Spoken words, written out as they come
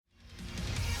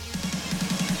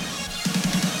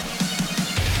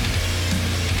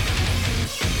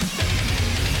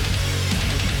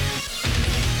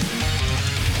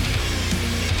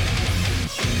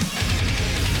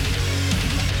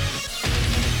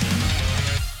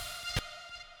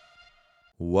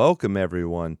Welcome,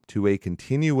 everyone, to a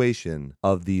continuation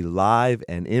of the live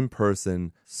and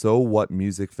in-person So What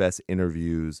Music Fest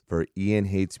interviews for Ian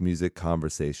Hates Music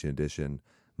Conversation Edition.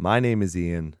 My name is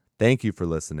Ian. Thank you for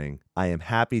listening. I am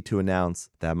happy to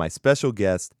announce that my special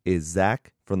guest is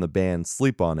Zach from the band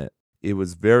Sleep On It. It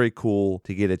was very cool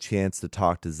to get a chance to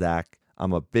talk to Zach.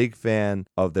 I'm a big fan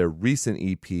of their recent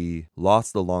EP,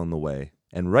 Lost Along the Way.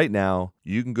 And right now,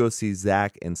 you can go see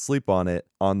Zach and Sleep On It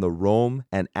on the Rome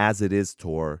and As It Is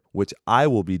tour, which I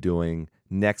will be doing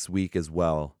next week as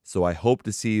well. So I hope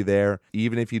to see you there.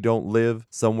 Even if you don't live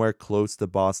somewhere close to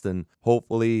Boston,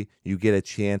 hopefully you get a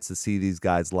chance to see these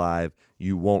guys live.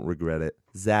 You won't regret it.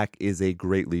 Zach is a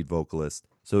great lead vocalist.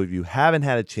 So if you haven't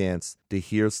had a chance to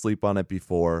hear Sleep On It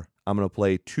before, I'm going to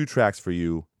play 2 tracks for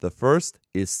you. The first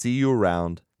is See You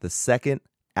Around. The second,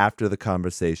 After the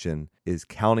Conversation, is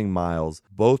Counting Miles.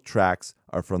 Both tracks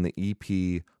are from the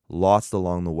EP Lost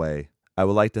Along the Way. I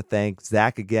would like to thank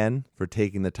Zach again for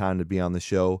taking the time to be on the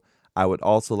show. I would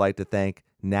also like to thank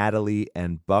Natalie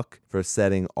and Buck for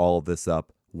setting all of this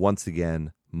up. Once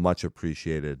again, much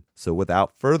appreciated. So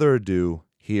without further ado,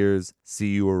 here's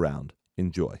See You Around.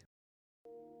 Enjoy.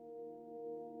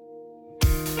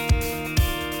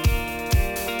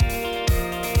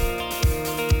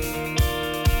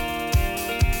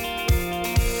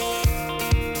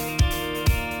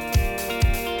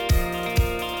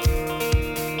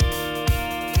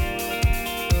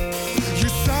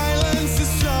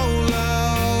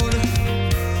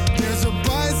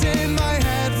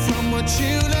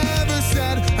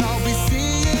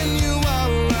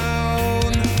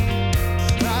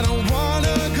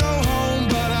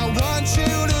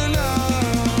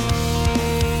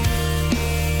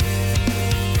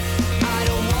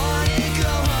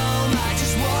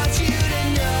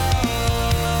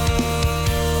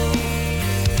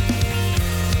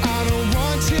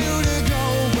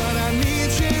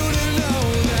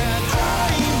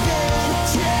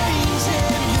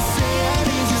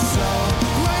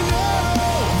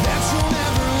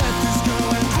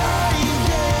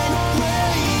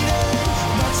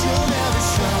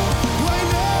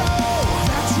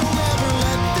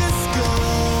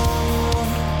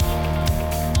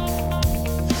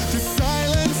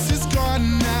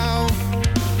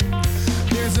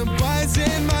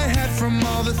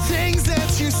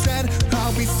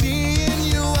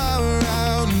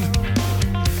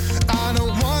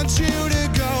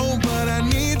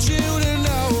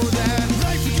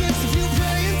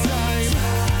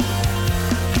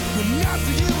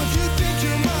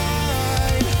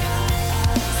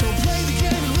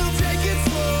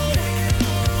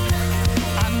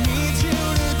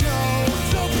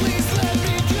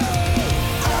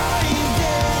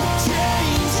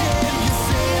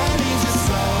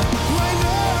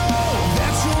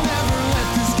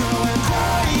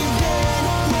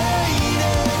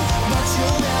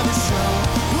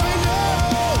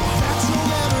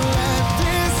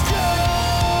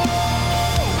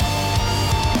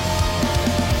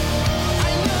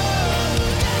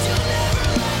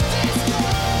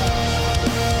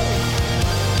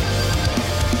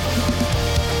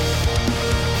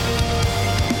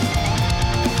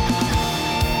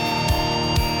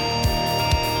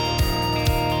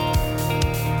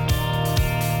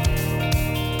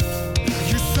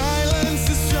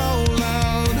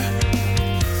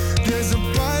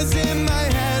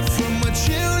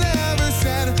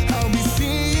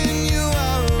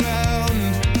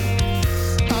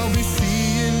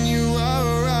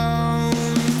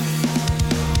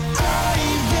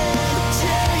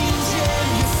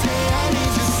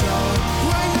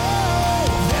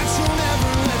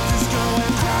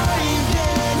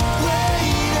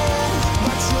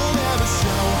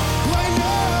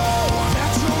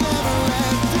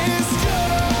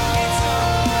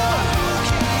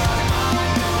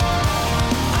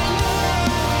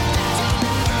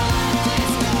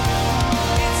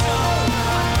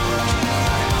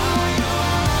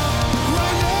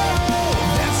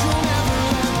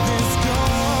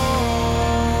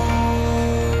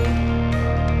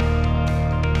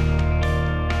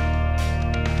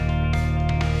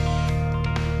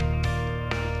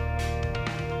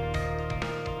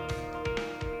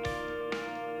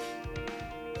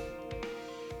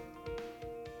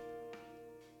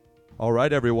 All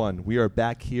right, everyone, we are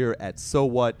back here at So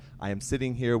What. I am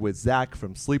sitting here with Zach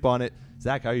from Sleep On It.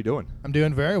 Zach, how are you doing? I'm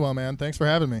doing very well, man. Thanks for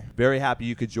having me. Very happy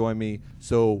you could join me.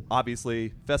 So,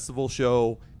 obviously, festival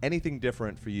show, anything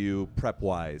different for you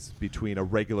prep-wise between a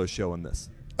regular show and this?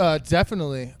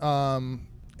 Definitely.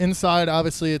 Inside,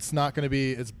 obviously, it's not going to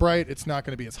be as bright. It's not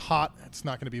going to be as hot. It's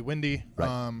not going to be windy.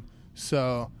 Right.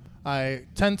 So I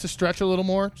tend to stretch a little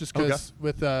more just because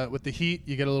with the heat,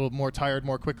 you get a little more tired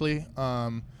more quickly.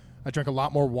 I drink a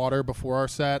lot more water before our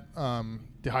set.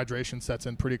 Dehydration sets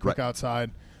in pretty quick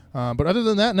outside. But other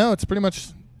than that, no, it's pretty much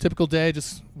typical day.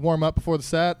 Just warm up before the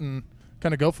set and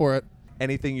kind of go for it.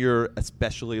 Anything you're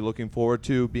especially looking forward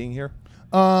to being here?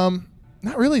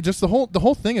 Not really. Just the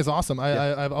whole thing is awesome.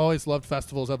 I've always loved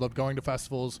festivals. I've loved going to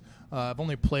festivals. I've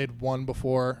only played one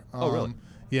before. Oh, really?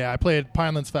 Yeah, I played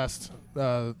Pinelands Fest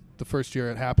the first year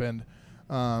it happened,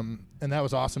 and that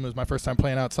was awesome. It was my first time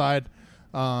playing outside.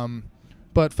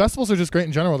 But festivals are just great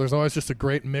in general. There's always just a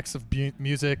great mix of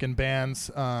music and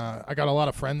bands. I got a lot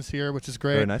of friends here, which is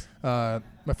great. Very nice.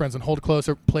 My friends in Hold Close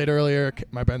played earlier.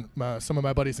 Some of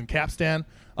my buddies in Capstan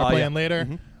are playing later.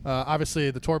 Mm-hmm.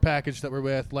 Obviously, the tour package that we're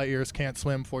with, Light Years, Can't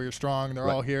Swim, 4 Year Strong, they're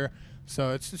all here.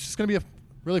 So it's just going to be a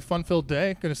really fun-filled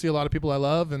day. Going to see a lot of people I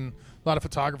love, and a lot of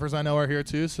photographers I know are here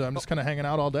too. So I'm just kind of hanging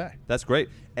out all day. That's great.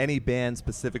 Any band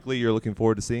specifically you're looking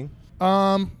forward to seeing?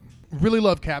 Really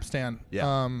love Capstan.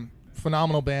 Yeah.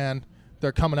 Phenomenal band.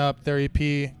 They're coming up. Their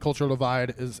EP, Cultural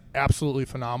Divide, is absolutely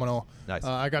phenomenal. Nice.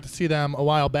 I got to see them a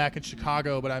while back in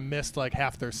Chicago, but I missed like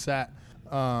half their set.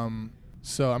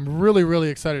 So I'm really, really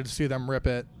excited to see them rip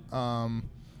it. I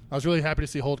was really happy to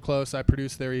see Hold Close. I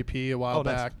produced their EP a while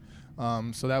back.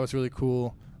 So that was really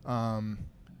cool.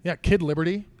 Yeah, Kid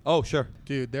Liberty. Oh, sure.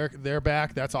 Dude, they're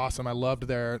back. That's awesome. I loved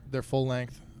their full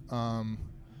length.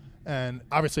 And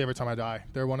obviously, Every Time I Die,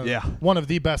 they're one of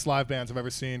the best live bands I've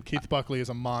ever seen. Keith Buckley is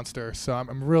a monster, so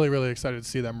I'm really, really excited to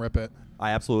see them rip it.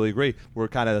 I absolutely agree. We're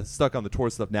kind of stuck on the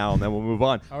tour stuff now, and then we'll move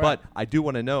on. All right. But I do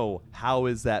want to know, how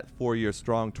is that 4 Year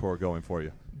Strong tour going for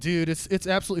you? Dude, it's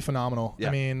absolutely phenomenal. Yeah.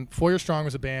 I mean, 4 Year Strong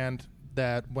was a band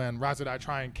that when Rise or Die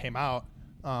Trying came out,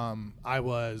 I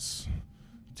was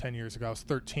 10 years ago. I was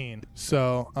 13.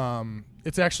 So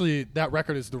it's actually, that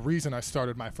record is the reason I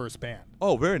started my first band.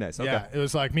 Oh, very nice. Okay. Yeah, it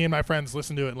was like me and my friends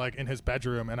listened to it like in his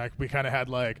bedroom, and we kind of had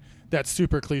like that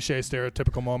super cliche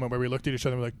stereotypical moment where we looked at each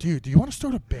other and we're like, dude, do you want to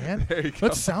start a band? There you go.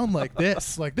 Let's sound like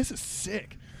this. Like, this is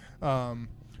sick.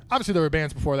 Obviously, there were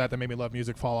bands before that made me love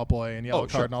music, Fall Out Boy and Yellow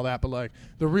Card and all that, but like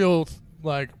the real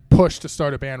like push to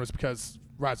start a band was because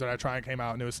Rise or Die Trying came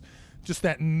out, and it was just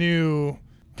that new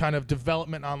kind of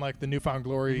development on like the Newfound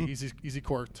Glory, easy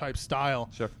core type style.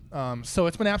 Sure. So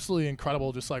it's been absolutely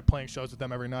incredible just like playing shows with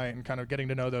them every night and kind of getting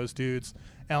to know those dudes.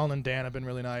 Alan and Dan have been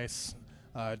really nice.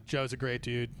 Joe's a great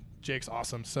dude. Jake's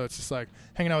awesome. So it's just like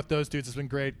hanging out with those dudes has been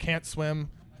great. Can't Swim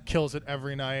kills it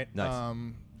every night. Nice.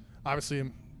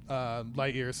 Obviously,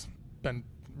 Light Years, been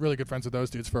really good friends with those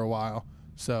dudes for a while.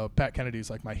 So Pat Kennedy's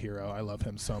like my hero. I love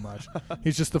him so much.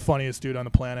 He's just the funniest dude on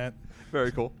the planet.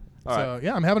 Very cool. All right.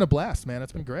 Yeah, I'm having a blast, man.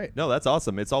 It's been great. No, that's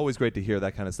awesome. It's always great to hear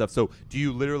that kind of stuff. So do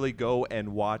you literally go and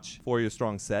watch 4 Year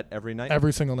Strong set every night?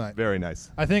 Every single night. Very nice.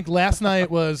 I think last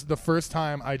night was the first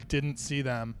time I didn't see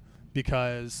them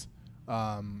because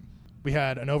we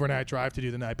had an overnight drive to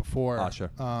do the night before. Sure.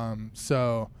 I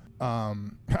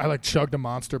like chugged a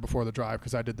Monster before the drive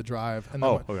because I did the drive. And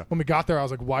then when we got there, I was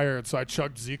like wired, so I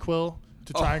chugged ZzzQuil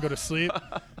to try and go to sleep.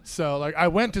 So like I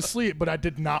went to sleep, but I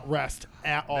did not rest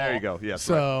at all. There you go. Yes.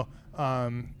 So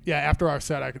after our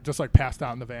set, I just like passed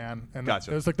out in the van, and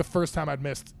Gotcha. it was like the first time I'd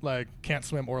missed like Can't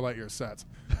Swim or Light Years sets.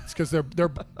 It's because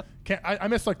I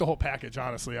missed like the whole package.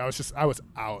 Honestly, I was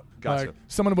out. Gotcha. Like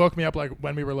someone woke me up like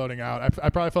when we were loading out. I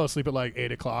probably fell asleep at like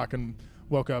 8 o'clock and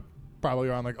woke up probably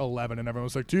around like 11, and everyone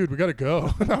was like, dude, we gotta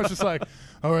go. And I was just like,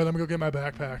 all right, let me go get my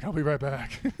backpack, I'll be right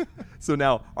back. So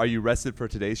now, are you rested for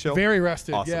today's show? Very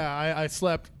rested. Awesome. Yeah, I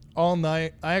slept all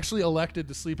night. I actually elected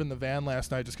to sleep in the van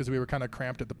last night just because we were kind of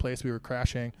cramped at the place we were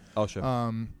crashing. Oh, sure.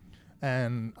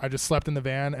 And I just slept in the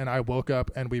van, and I woke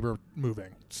up and we were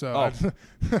moving. So,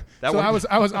 I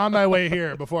was on my way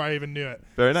here before I even knew it.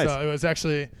 Very nice. So it was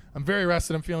actually, I'm very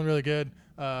rested. I'm feeling really good.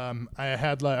 I've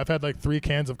had like 3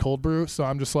 cans of cold brew, so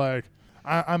I'm just like,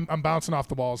 I'm bouncing off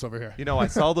the walls over here. You know, I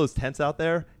saw those tents out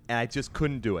there, and I just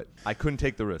couldn't do it. I couldn't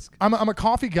take the risk. I'm a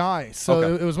coffee guy, so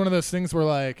Okay. it was one of those things where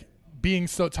like being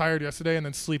so tired yesterday and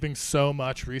then sleeping so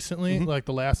much recently, like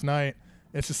the last night,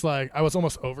 it's just like I was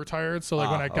almost overtired. So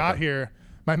like when I got here,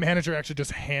 my manager actually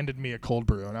just handed me a cold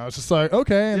brew, and I was just like,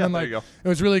 okay. And then like it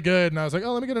was really good, and I was like,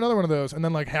 oh, let me get another one of those. And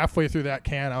then like halfway through that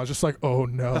can, I was just like, oh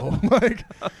no, like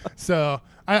so.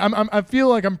 I feel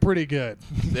like I'm pretty good.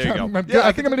 There you go. I'm good.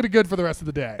 I think I'm going to be good for the rest of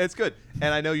the day. It's good.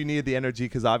 And I know you needed the energy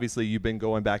because obviously you've been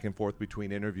going back and forth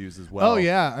between interviews as well. Oh,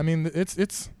 yeah. I mean,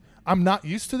 it's I'm not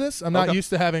used to this. I'm not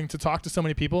used to having to talk to so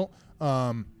many people.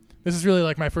 This is really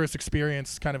like my first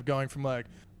experience kind of going from like,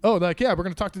 oh, like, yeah, we're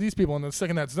going to talk to these people. And the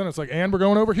second that's done, it's like, and we're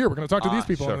going over here. We're going to talk to these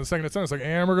people. Sure. And the second it's done, it's like,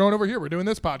 and we're going over here. We're doing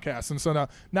this podcast. And so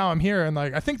now I'm here. And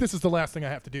like, I think this is the last thing I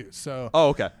have to do. So. Oh,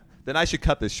 okay. Then I should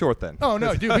cut this short then. Oh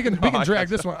no, dude, we can drag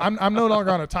this one. I'm no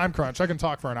longer on a time crunch. I can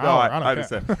talk for an hour. No, I don't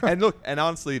understand. And look, and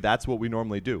honestly, that's what we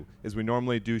normally do. Is we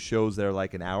normally do shows that are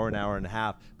like an hour and a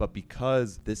half. But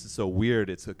because this is so weird,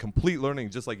 it's a complete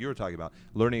learning, just like you were talking about,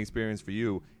 learning experience for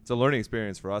you. It's a learning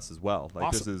experience for us as well. Like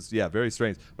awesome. This is very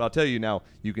strange. But I'll tell you now,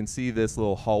 you can see this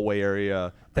little hallway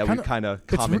area that we kind of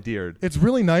commandeered. It's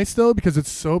really nice though because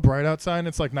it's so bright outside and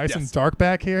it's like nice and dark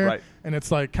back here. Right. And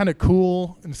it's like kind of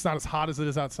cool and it's not as hot as it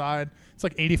is outside. It's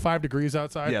like 85 degrees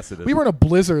outside. Yes, it is. We were in a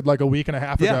blizzard like a week and a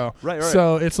half ago. Right.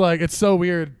 So it's like it's so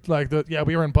weird. Like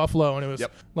we were in Buffalo and it was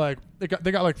like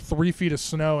they got like 3 feet of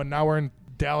snow and now we're in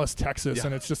Dallas, Texas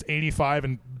and it's just 85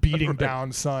 and beating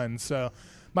down sun. So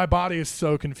my body is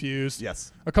so confused.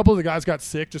 Yes. A couple of the guys got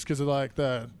sick just because of like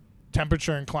the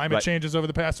temperature and climate changes over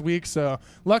the past week. So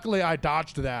luckily I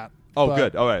dodged that. Oh, but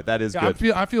good. All right. That is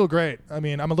good. I feel great. I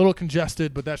mean, I'm a little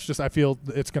congested, but that's just I feel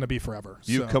it's going to be forever.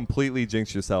 You completely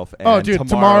jinxed yourself. And oh, dude,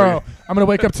 tomorrow I'm going to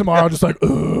wake up tomorrow just like,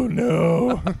 oh,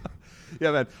 no.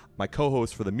 Yeah, man. My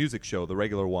co-host for the music show, the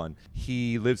regular one,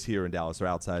 he lives here in Dallas or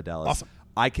outside Dallas. Awesome.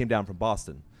 I came down from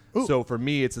Boston. Ooh. So for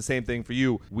me, it's the same thing for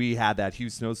you. We had that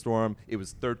huge snowstorm. It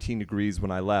was 13 degrees when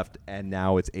I left, and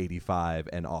now it's 85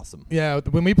 and awesome. Yeah,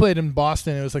 when we played in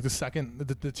Boston, it was like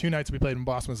the 2 nights we played in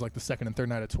Boston was like the second and third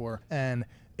night of tour, and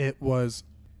it was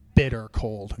bitter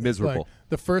cold. Miserable. Like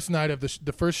the first night of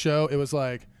the first show, it was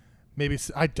like, maybe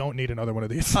I don't need another one of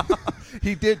these.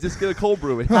 He did just get a cold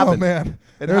brew. It happened. Oh, man.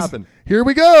 It happened. Here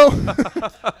we go.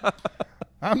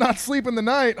 I'm not sleeping the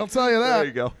night, I'll tell you that. There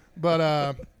you go.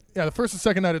 But, yeah, the first and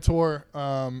second night of tour,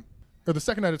 or the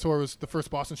second night of tour was the first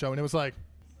Boston show, and it was like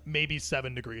maybe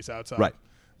 7 degrees outside. Right.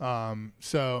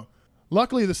 So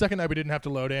luckily the second night we didn't have to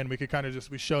load in. We could kind of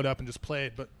we showed up and just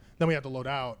played, but then we had to load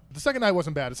out. The second night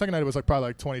wasn't bad. The second night it was like probably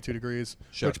like 22 degrees,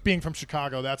 which being from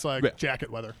Chicago, that's like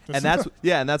jacket weather. And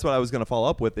that's what I was going to follow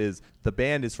up with is the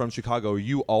band is from Chicago. Are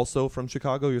you also from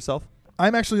Chicago yourself?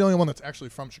 I'm actually the only one that's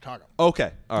actually from Chicago.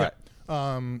 Okay. All right.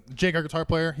 Jake, our guitar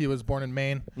player, he was born in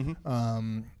Maine.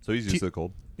 Mm-hmm. So he's used to the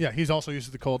cold. Yeah, he's also used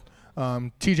to the cold.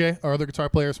 TJ, our other guitar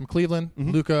player, is from Cleveland.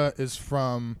 Mm-hmm. Luca is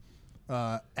from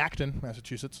Acton,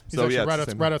 Massachusetts. He's so actually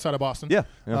yeah, right outside of Boston. Yeah.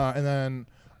 And then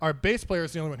our bass player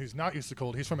is the only one who's not used to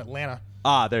cold. He's from Atlanta.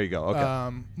 Ah, there you go.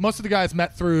 Okay. Most of the guys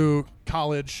met through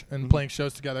college and playing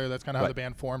shows together. That's kind of how the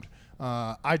band formed.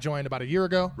 I joined about a year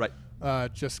ago. Right.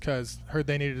 Just because heard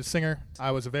they needed a singer.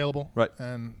 I was available. Right.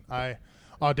 And I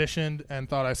auditioned and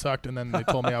thought I sucked, and then they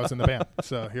told me I was in the band.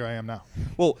 So here I am now.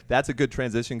 Well, that's a good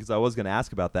transition because I was going to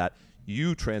ask about that.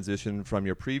 You transitioned from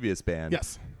your previous band,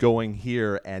 going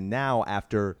here, and now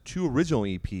after 2 original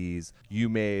EPs, you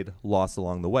made Lost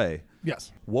Along the Way.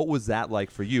 Yes. What was that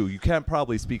like for you? You can't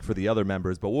probably speak for the other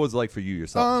members, but what was it like for you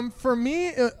yourself? For me,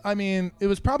 it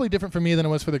was probably different for me than it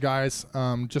was for the guys,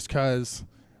 just because.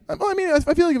 I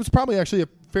feel like it was probably actually a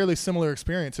fairly similar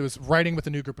experience. It was writing with a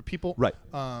new group of people, right?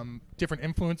 Different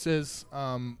influences,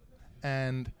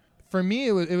 and for me,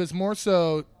 it was more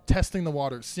so testing the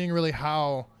waters, seeing really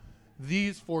how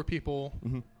these 4 people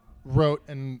wrote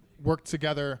and worked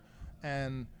together.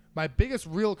 And my biggest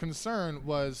real concern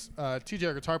was TJ,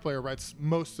 our guitar player, writes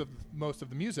most of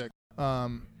the music.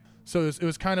 So it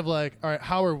was kind of like, all right,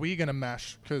 how are we gonna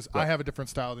mesh? Because I have a different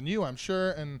style than you, I'm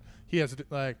sure, and he has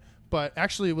But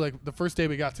actually, like the first day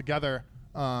we got together,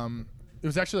 it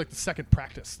was actually like the second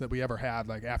practice that we ever had.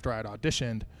 Like after I had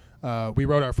auditioned, we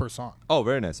wrote our first song. Oh,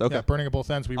 very nice. Okay. Yeah, Burning at Both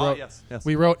Ends. We wrote. Yes.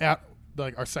 We wrote at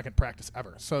like our second practice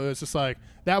ever. So it's just like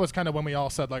that was kind of when we all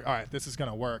said like, all right, this is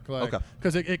gonna work. Like,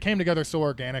 because it came together so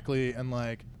organically and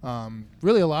like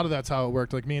really a lot of that's how it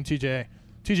worked. Like me and TJ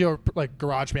will like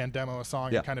GarageBand demo a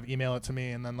song and kind of email it to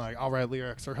me, and then like I'll write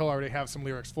lyrics, or he'll already have some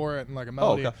lyrics for it and like a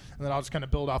melody, and then I'll just kind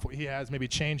of build off what he has, maybe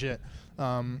change it.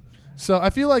 So I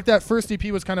feel like that first EP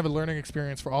was kind of a learning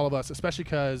experience for all of us, especially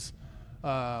because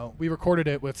we recorded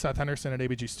it with Seth Henderson at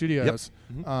ABG Studios.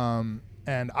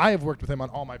 And I have worked with him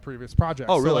on all my previous projects.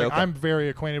 Oh, really? So, like, I'm very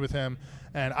acquainted with him,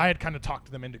 and I had kind of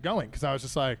talked them into going because I was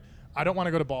just like, I don't want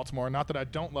to go to Baltimore. Not that I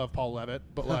don't love Paul Levitt,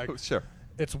 but like, sure.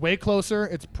 It's way closer.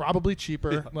 It's probably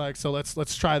cheaper. Like, so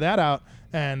let's try that out.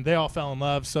 And they all fell in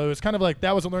love. So it was kind of like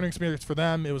that was a learning experience for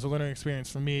them. It was a learning experience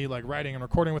for me, like writing and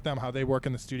recording with them, how they work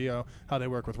in the studio, how they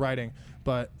work with writing.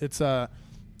 But it's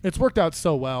worked out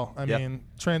so well. I mean,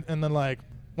 and then like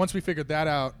once we figured that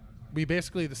out, we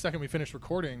basically the second we finished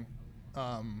recording,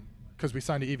 because we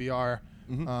signed to EVR,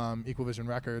 Equal Vision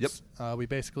Records, we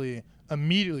basically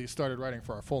immediately started writing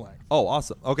for our full length. Oh,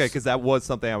 awesome. Okay, because that was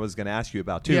something I was going to ask you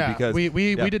about too. Yeah, because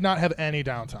we did not have any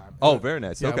downtime. Oh, very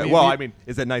nice. Yeah, okay. Well, I mean,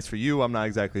 is it nice for you? I'm not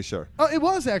exactly sure. It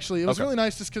was actually. It was really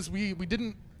nice just because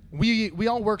we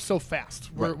all work so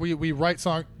fast. We write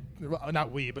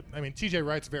not we, but I mean TJ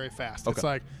writes very fast. Okay. It's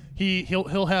like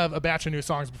he'll have a batch of new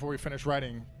songs before we finish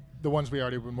writing the ones we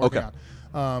already been working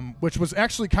on, which was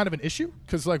actually kind of an issue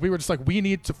because like we were just like we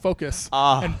need to focus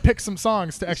and pick some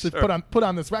songs to actually put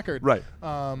on this record. Right.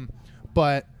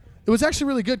 But it was actually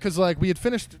really good because like we had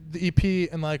finished the EP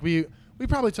and like we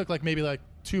probably took like maybe like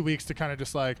 2 weeks to kind of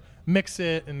just like mix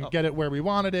it and get it where we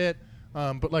wanted it.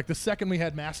 But like the second we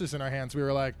had masters in our hands, we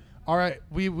were like, all right,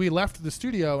 we left the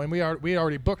studio and we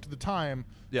already booked the time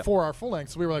for our full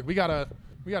length. So we were like, we gotta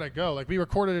go. Like we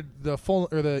recorded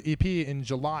the EP in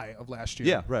July of last year.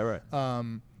 Yeah, right.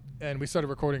 And we started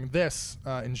recording this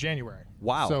in January.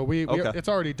 Wow. So it's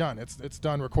already done. It's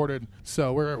done, recorded.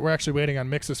 So we're actually waiting on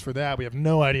mixes for that. We have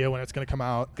no idea when it's going to come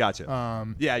out.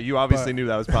 Gotcha. Yeah, you obviously knew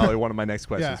that was probably one of my next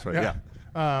questions.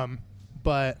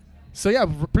 But so yeah,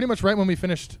 pretty much right when we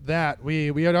finished that,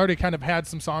 we had already kind of had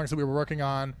some songs that we were working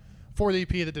on for the EP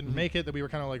that didn't make it. That we were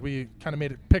kind of like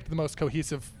picked the most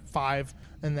cohesive 5,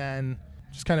 and then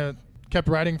just kind of kept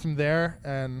writing from there.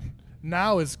 And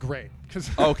now is great because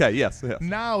yes.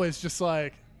 Now is just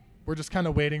like we're just kind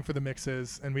of waiting for the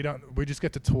mixes, and we just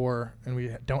get to tour, and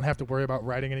we don't have to worry about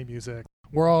writing any music.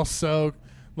 We're all so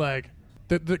like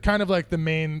the kind of like the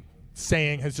main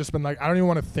saying has just been like I don't even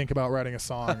want to think about writing a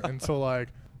song until like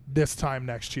this time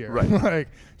next year. Right. Like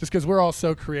just because we're all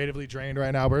so creatively drained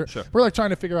right now. We're like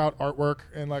trying to figure out artwork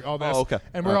and like all this.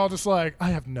 And we're all just like, I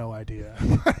have no idea.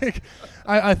 Like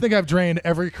I think I've drained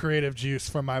every creative juice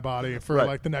from my body for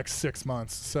like the next 6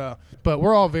 months. So but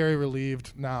we're all very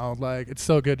relieved now. Like it's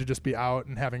so good to just be out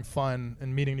and having fun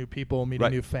and meeting new people,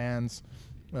 meeting new fans.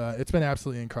 It's been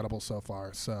absolutely incredible so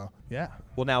far. So, yeah.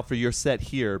 Well, now for your set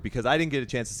here, because I didn't get a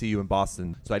chance to see you in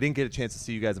Boston, so I didn't get a chance to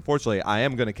see you guys. Unfortunately, I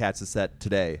am going to catch the set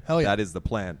today. Hell yeah. That is the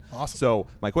plan. Awesome. So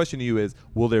my question to you is,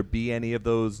 will there be any of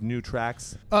those new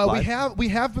tracks live? We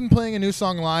have been playing a new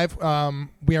song live.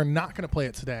 We are not going to play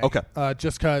it today. Okay.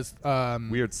 Just because.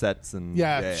 Weird sets and.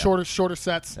 Shorter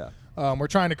sets. Yeah. We're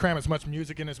trying to cram as much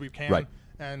music in as we can. Right.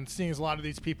 And seeing as a lot of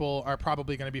these people are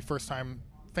probably going to be first-time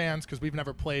fans because we've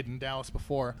never played in Dallas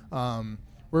before.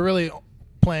 We're really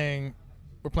playing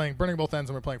Burning Both Ends,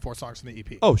 and we're playing 4 songs from the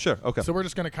EP. Oh, sure. Okay. So we're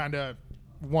just going to kind of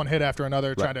one hit after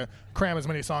another, trying to cram as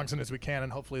many songs in as we can,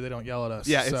 and hopefully they don't yell at us.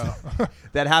 Yeah, so.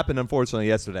 That happened unfortunately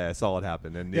yesterday. I saw it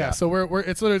happen, and so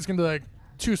it's literally just going to be like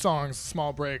 2 songs,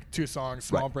 small break, 2 songs,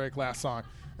 small break, last song.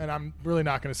 And I'm really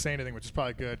not going to say anything, which is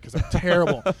probably good because I'm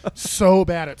terrible, so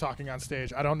bad at talking on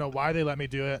stage. I don't know why they let me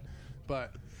do it,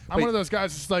 but I'm one of those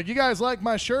guys that's like, you guys like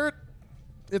my shirt?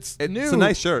 It's new. It's a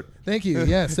nice shirt. Thank you.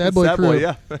 Yeah, Sad Boy Sad Crew. Boy,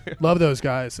 yeah. Love those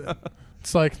guys.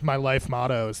 It's like my life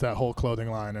motto is that whole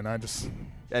clothing line, and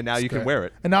and now you can wear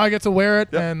it. And now I get to wear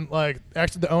it, and like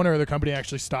actually the owner of the company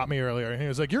actually stopped me earlier, and he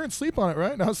was like, "You're in Sleep on It,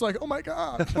 right?" And I was like, "Oh my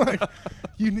god!" Like,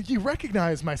 you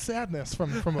recognize my sadness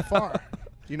from afar.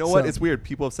 You know what? It's weird.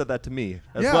 People have said that to me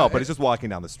as well, but it's just walking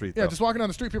down the street. Yeah, just walking down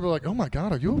the street, people are like, "Oh my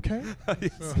god, are you okay?"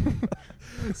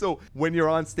 So when you're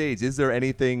on stage, is there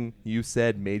anything you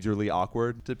said majorly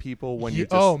awkward to people when you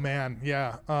just... Oh man,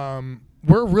 yeah.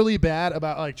 We're really bad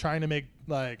about like trying to make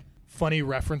like funny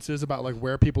references about like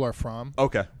where people are from.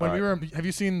 Okay. Have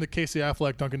you seen the Casey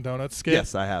Affleck Dunkin' Donuts skit?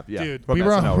 Yes, I have. Yeah. Dude, from we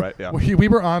were SNL, on, right? Yeah. we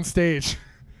were on stage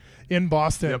in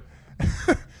Boston.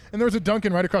 Yep. And there was a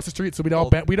Dunkin' right across the street, so we'd all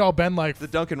been like the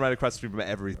Dunkin' right across the street from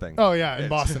everything. Oh yeah, in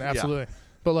Boston, absolutely. Yeah.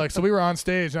 But like, so we were on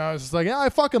stage, and I was just like, "Yeah, I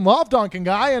fucking love Dunkin',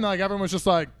 guy," and like everyone was just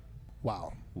like,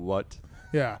 "Wow, what?"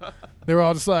 Yeah, they were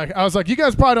all just like, I was like, "You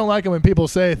guys probably don't like it when people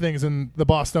say things in the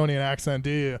Bostonian accent, do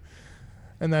you?"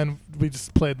 And then we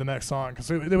just played the next song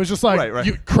because it was just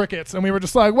like crickets, and we were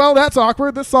just like, "Well, that's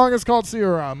awkward. This song is called See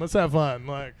Around. Let's have fun."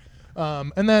 Like,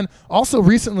 and then also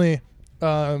recently.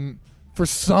 For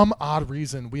some odd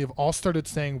reason, we have all started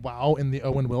saying "wow" in the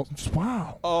Owen Wilson. Just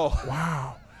wow. Oh,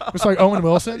 wow. It's like Owen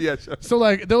Wilson. Yeah, sure. So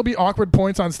like there'll be awkward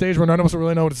points on stage where none of us will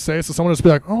really know what to say. So someone will just be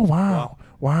like, "Oh wow,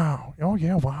 oh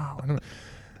yeah, wow," and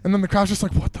then the crowd's just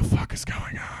like, "What the fuck is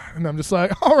going on?" And I'm just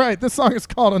like, "All right, this song is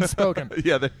called Unspoken."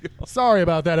 Yeah, there you go. Sorry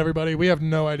about that, everybody. We have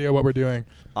no idea what we're doing.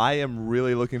 I am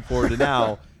really looking forward to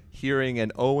now. Hearing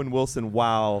an Owen Wilson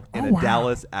wow in a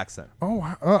Dallas accent. Oh,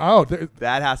 wow.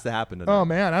 That has to happen tonight. Oh,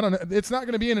 man. I don't know. It's not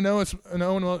going to be an Owen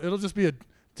Wilson. It'll just be a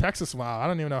Texas wow. I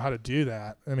don't even know how to do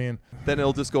that. I mean. Then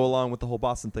it'll just go along with the whole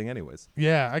Boston thing anyways.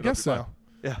 Yeah, I guess so.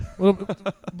 Yeah.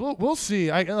 We'll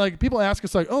see. Like people ask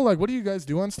us like, "Oh, like what do you guys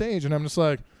do on stage?" And I'm just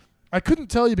like, I couldn't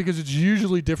tell you because it's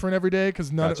usually different every day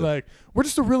because we're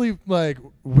just a really like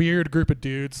weird group of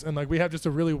dudes, and like we have just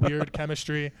a really weird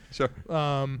chemistry. Sure.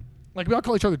 Like we all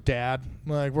call each other dad.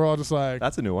 Like we're all just like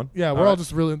that's a new one. Yeah, we're all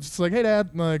just really just like, "Hey, Dad."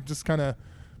 Like just kind of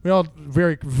we all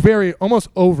very very almost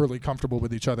overly comfortable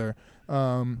with each other.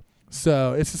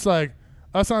 So it's just like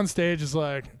us on stage is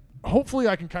like, hopefully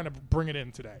I can kind of bring it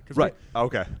in today. Right.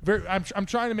 Okay. I'm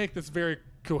trying to make this very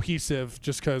cohesive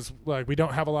just because like we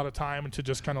don't have a lot of time to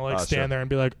just kind of like stand there and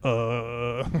be like,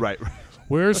 right.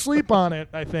 We're asleep on it,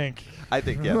 I think.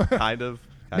 Yeah, kind of.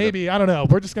 Maybe, I don't know.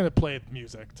 We're just going to play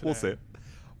music today. We'll see.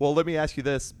 Well, let me ask you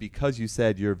this, because you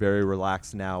said you're very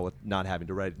relaxed now with not having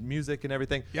to write music and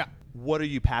everything. Yeah. What are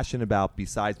you passionate about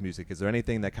besides music? Is there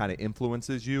anything that kind of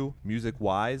influences you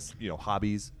music-wise,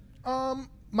 hobbies?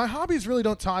 My hobbies really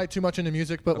don't tie too much into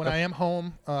music, but when I am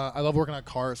home, I love working on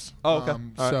cars. Oh, okay.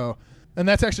 So, and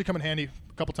that's actually come in handy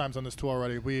a couple times on this tour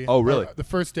already. Oh, really? The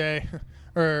first day,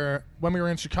 or when we were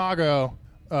in Chicago,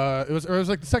 it was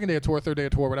like the second day of tour, third day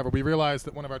of tour, whatever. We realized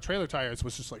that one of our trailer tires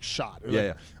was just like shot.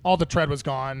 All the tread was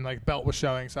gone, like belt was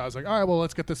showing. So I was like, all right, well,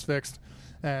 let's get this fixed.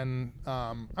 And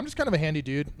I'm just kind of a handy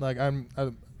dude. Like I'm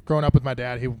growing up with my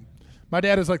dad. My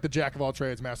dad is like the jack of all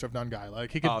trades, master of none guy.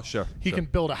 Like he can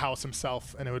build a house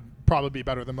himself, and it would probably be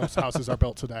better than most houses are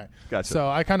built today. Gotcha. So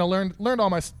I kind of learned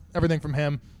all everything from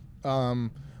him.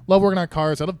 Love working on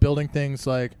cars. I love building things.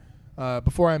 Like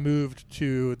before I moved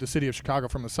to the city of Chicago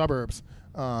from the suburbs,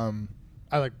 I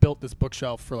like built this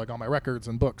bookshelf for like all my records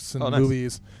and books and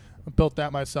movies. I built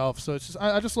that myself. So it's just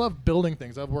I just love building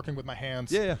things. I love working with my hands.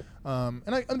 Yeah.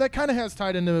 And that kind of has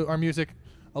tied into our music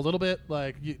a little bit.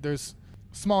 Like there's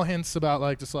small hints about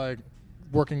like just like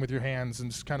working with your hands and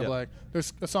just kind of like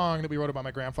there's a song that we wrote about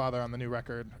my grandfather on the new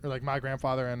record, or like my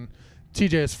grandfather and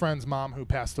TJ's friend's mom who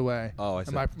passed away. Oh, I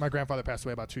see. And my grandfather passed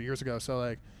away about 2 years ago. So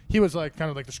like he was like kind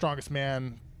of like the strongest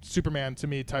man, Superman to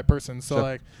me type person. So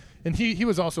like, and he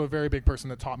was also a very big person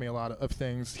that taught me a lot of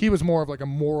things. He was more of like a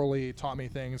morally taught me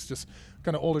things, just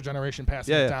kind of older generation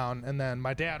passing it down. And then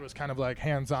my dad was kind of like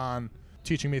hands-on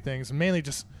teaching me things, and mainly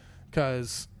just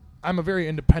because I'm a very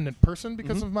independent person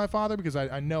because of my father, because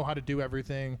I know how to do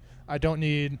everything. I don't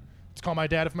need to call my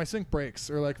dad if my sink breaks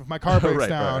or like if my car breaks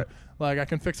down. Like I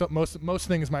can fix up most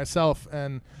things myself,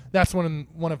 and that's one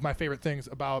of my favorite things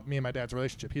about me and my dad's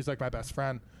relationship. He's like my best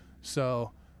friend.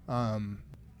 So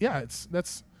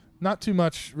that's not too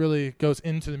much really goes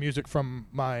into the music from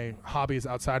my hobbies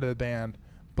outside of the band,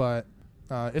 but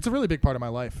it's a really big part of my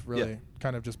life, really,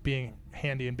 kind of just being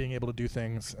handy and being able to do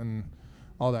things and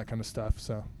all that kind of stuff.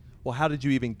 So. Well, how did you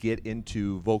even get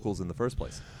into vocals in the first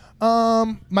place?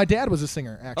 My dad was a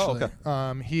singer, actually.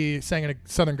 Oh, okay. He sang in a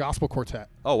Southern gospel quartet.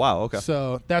 Oh, wow. Okay.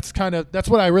 So that's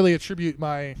what I really attribute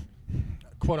my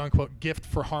quote unquote gift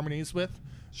for harmonies with.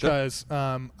 Because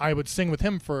I would sing with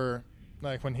him for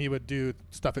like when he would do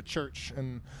stuff at church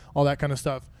and all that kind of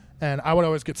stuff. And I would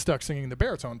always get stuck singing the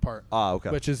baritone part,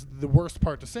 which is the worst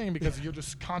part to sing because you're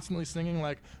just constantly singing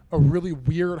like a really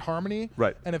weird harmony.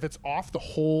 Right. And if it's off, the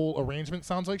whole arrangement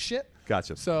sounds like shit.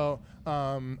 Gotcha. So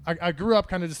I grew up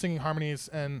kind of just singing harmonies,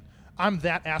 and I'm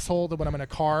that asshole that when I'm in a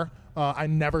car, I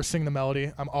never sing the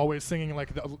melody. I'm always singing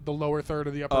like the lower third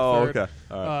or the upper third. Okay.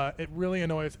 All right. It really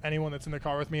annoys anyone that's in the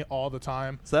car with me all the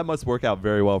time. So that must work out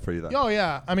very well for you then. Oh,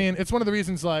 yeah. I mean, it's one of the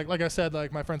reasons, like I said,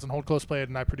 like my friends in Hold Close played,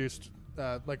 and I produced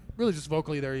like really just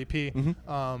vocally their EP.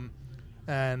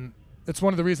 And it's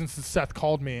one of the reasons that Seth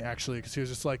called me, actually, because he was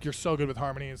just like, you're so good with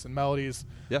harmonies and melodies.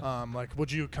 Yeah. Like,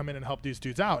 would you come in and help these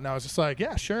dudes out? And I was just like,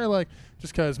 yeah, sure. Like,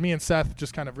 just because me and Seth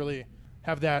just kind of really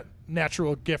have that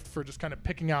natural gift for just kind of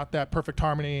picking out that perfect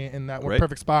harmony in that one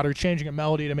perfect spot, or changing a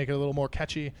melody to make it a little more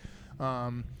catchy.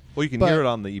 Well, you can hear it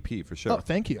on the EP for sure. Oh,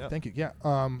 thank you. Thank you. Yeah.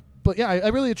 But yeah, I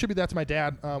really attribute that to my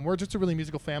dad. We're just a really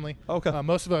musical family. Okay.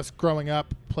 Most of us growing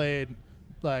up played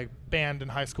like band in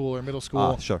high school or middle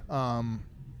school. Sure.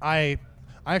 I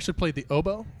actually played the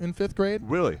oboe in 5th grade.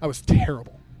 Really? I was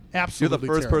terrible. Absolutely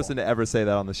You're the first person to ever say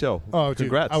that on the show. Oh,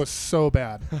 congrats. Dude, I was so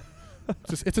bad.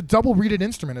 It's a double reeded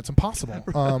instrument. It's impossible.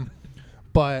 And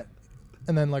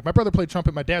then like my brother played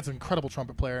trumpet. My dad's an incredible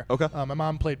trumpet player. Okay. My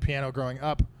mom played piano growing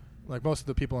up, like most of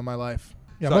the people in my life.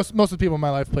 Yeah, so most of the people in my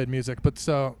life played music. But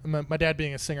so my dad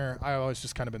being a singer, I always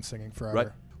just kind of been singing forever. Right.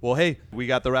 Well, hey, we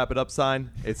got the wrap it up sign.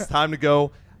 It's time to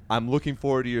go. I'm looking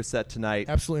forward to your set tonight.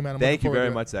 Absolutely, man. Thank you very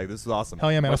much, Zach. This was awesome.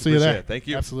 Hell yeah, man. Much I'll see you there. Thank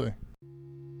you. Absolutely.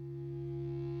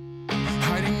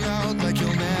 Hiding out like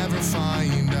you'll never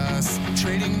find us.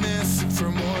 Trading this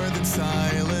for more than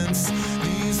silence.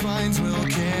 These lines will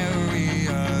carry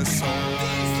us home.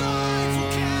 These lines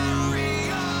will carry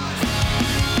us.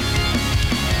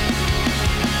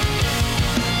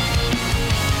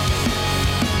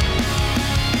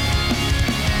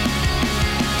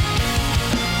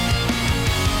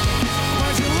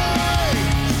 Why'd you lie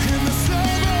in the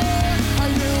summer? I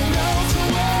knew melt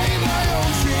away my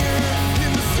own fear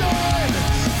in the sun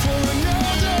for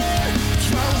another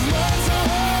 12 months. I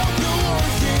hope you'll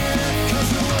work it, 'cause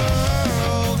the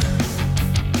world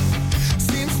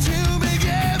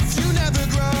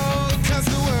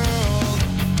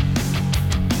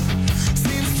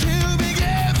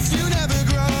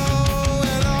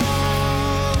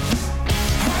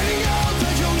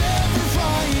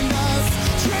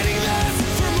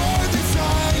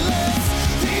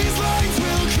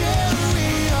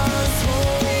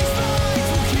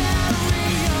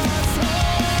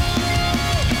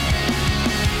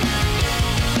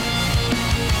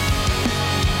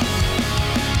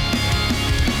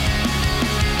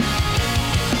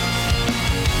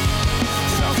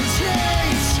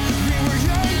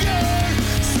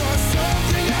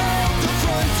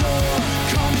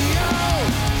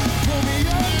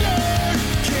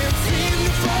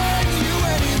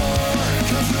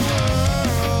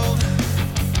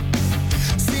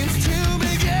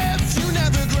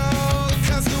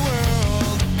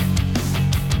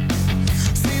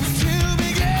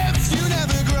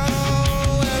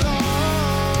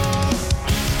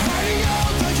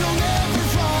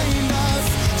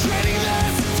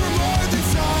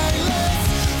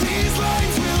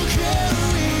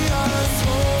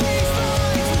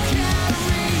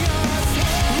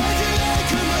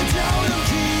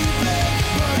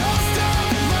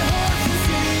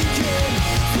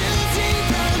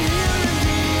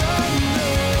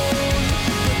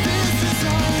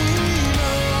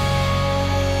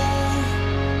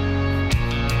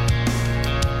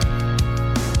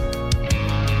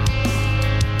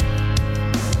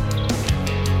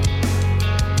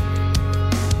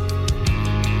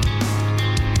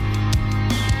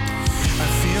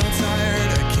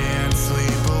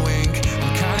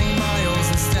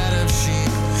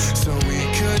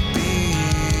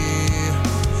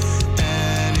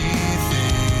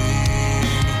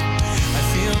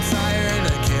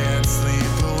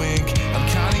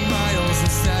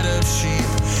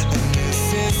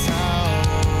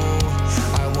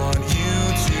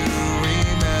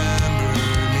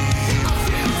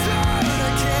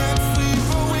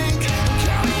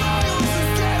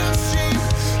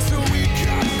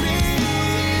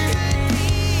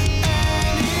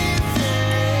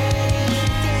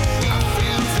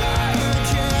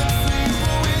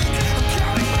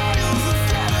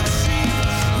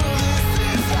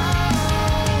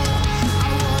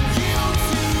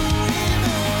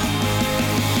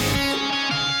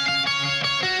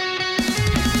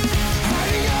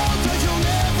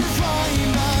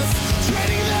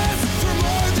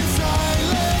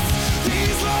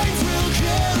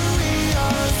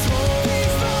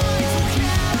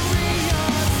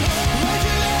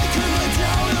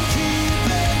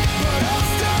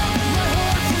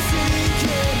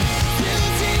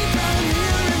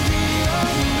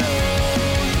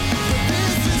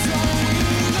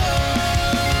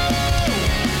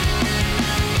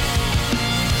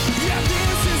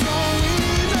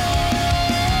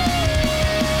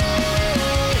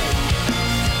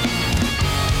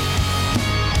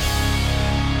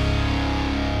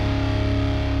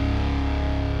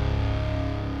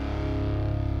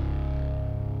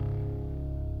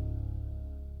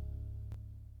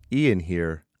Ian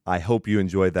here. I hope you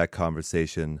enjoyed that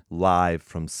conversation live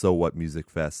from So What Music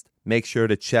Fest. Make sure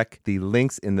to check the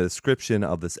links in the description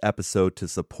of this episode to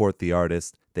support the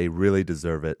artist. They really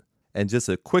deserve it. And just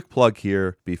a quick plug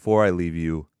here before I leave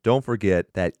you. Don't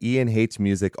forget that Ian Hates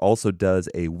Music also does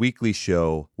a weekly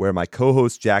show where my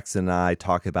co-host Jackson and I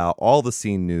talk about all the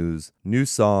scene news, new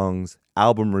songs,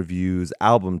 album reviews,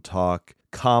 album talk,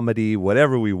 comedy,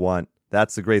 whatever we want.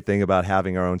 That's the great thing about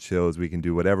having our own shows. We can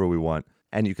do whatever we want.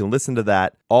 And you can listen to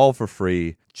that all for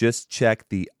free. Just check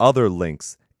the other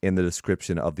links in the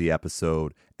description of the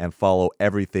episode and follow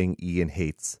everything Ian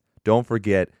Hates. Don't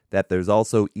forget that there's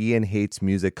also Ian Hates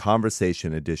Music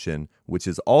Conversation Edition, which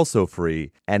is also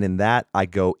free. And in that, I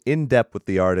go in depth with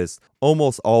the artist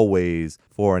almost always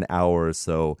for an hour or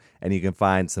so. And you can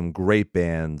find some great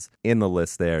bands in the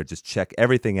list there. Just check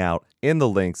everything out in the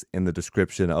links in the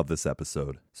description of this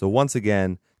episode. So once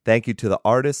again, thank you to the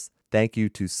artist. Thank you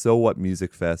to So What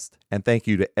Music Fest, and thank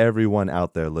you to everyone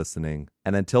out there listening.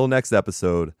 And until next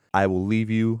episode, I will leave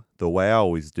you the way I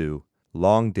always do.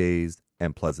 Long days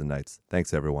and pleasant nights.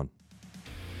 Thanks, everyone.